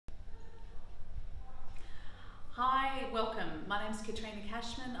welcome. My name is Katrina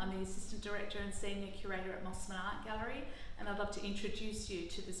Cashman. I'm the Assistant Director and Senior Curator at Mossman Art Gallery, and I'd love to introduce you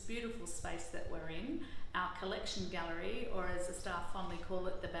to this beautiful space that we're in, our collection gallery, or as the staff fondly call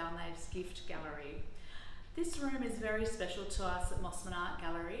it, the Balnaves Gift Gallery. This room is very special to us at Mossman Art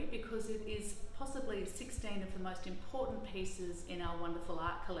Gallery because it is possibly 16 of the most important pieces in our wonderful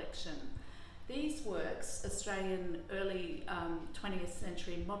art collection. These works, Australian early 20th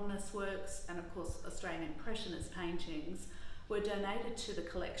century modernist works and of course Australian Impressionist paintings, were donated to the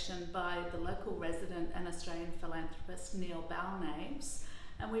collection by the local resident and Australian philanthropist Neil Balnaves,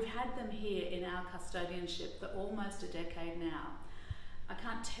 and we've had them here in our custodianship for almost a decade now. I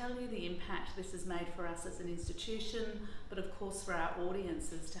can't tell you the impact this has made for us as an institution, but of course for our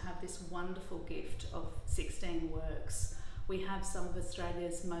audiences to have this wonderful gift of 16 works. We have some of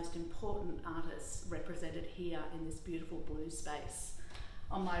Australia's most important artists represented here in this beautiful blue space.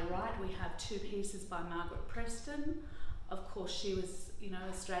 On my right we have two pieces by Margaret Preston. Of course she was,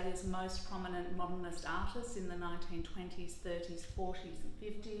 Australia's most prominent modernist artist in the 1920s, 30s, 40s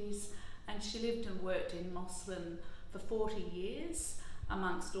and 50s, and she lived and worked in Mossman for 40 years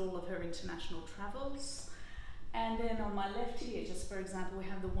amongst all of her international travels. And then on my left here, just for example, we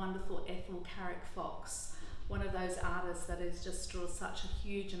have the wonderful Ethel Carrick-Fox, one of those artists that has just drawn such a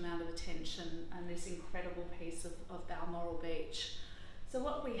huge amount of attention, and this incredible piece of Balmoral Beach. So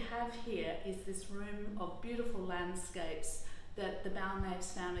what we have here is this room of beautiful landscapes that the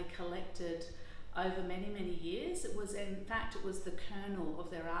Balnaves family collected over many, many years. It was the kernel of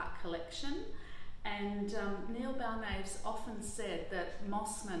their art collection. And Neil Balnaves often said that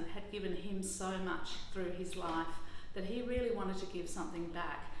Mossman had given him so much through his life that he really wanted to give something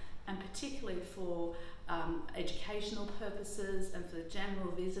back, and particularly for educational purposes and for the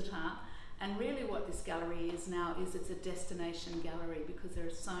general visitor. And really what this gallery is now is it's a destination gallery because there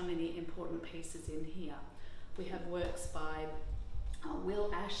are so many important pieces in here. We have works by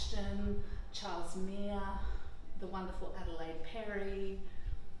Will Ashton, Charles Mear, the wonderful Adelaide Perry.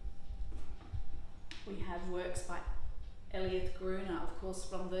 We have works by Elieth Gruner, of course,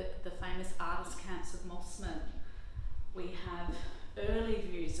 from the famous artist camps of Mossman. We have early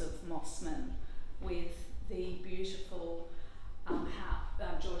views of Mossman with the beautiful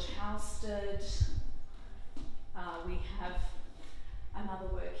George Halstead. We have another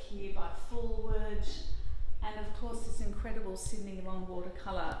work here by Fullwood, and of course this incredible Sydney Long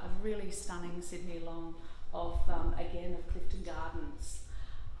watercolour, a really stunning Sydney Long of, again, of Clifton Gardens.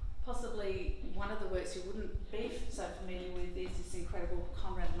 Possibly one of the works you wouldn't be so familiar with is this incredible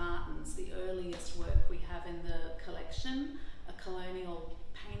Conrad Martin's, the earliest work we have in the collection, a colonial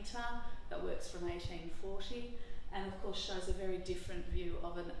painter that works from 1840, and of course shows a very different view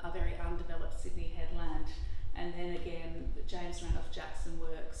of a very undeveloped Sydney headland. And then again, the James Randolph Jackson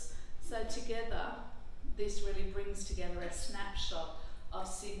works. So together, this really brings together a snapshot of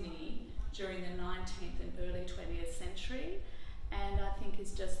Sydney during the 19th and early 20th century, and I think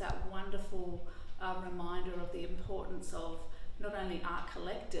is just that wonderful reminder of the importance of not only art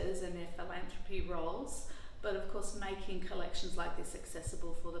collectors and their philanthropy roles, but of course making collections like this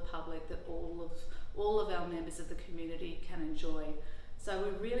accessible for the public that all of our members of the community can enjoy. So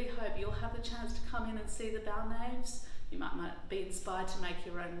we really hope you'll have the chance to come in and see the Balnaves. You might be inspired to make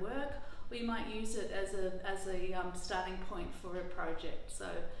your own work, or you might use it as a starting point for a project. So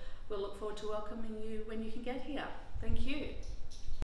we'll look forward to welcoming you when you can get here. Thank you.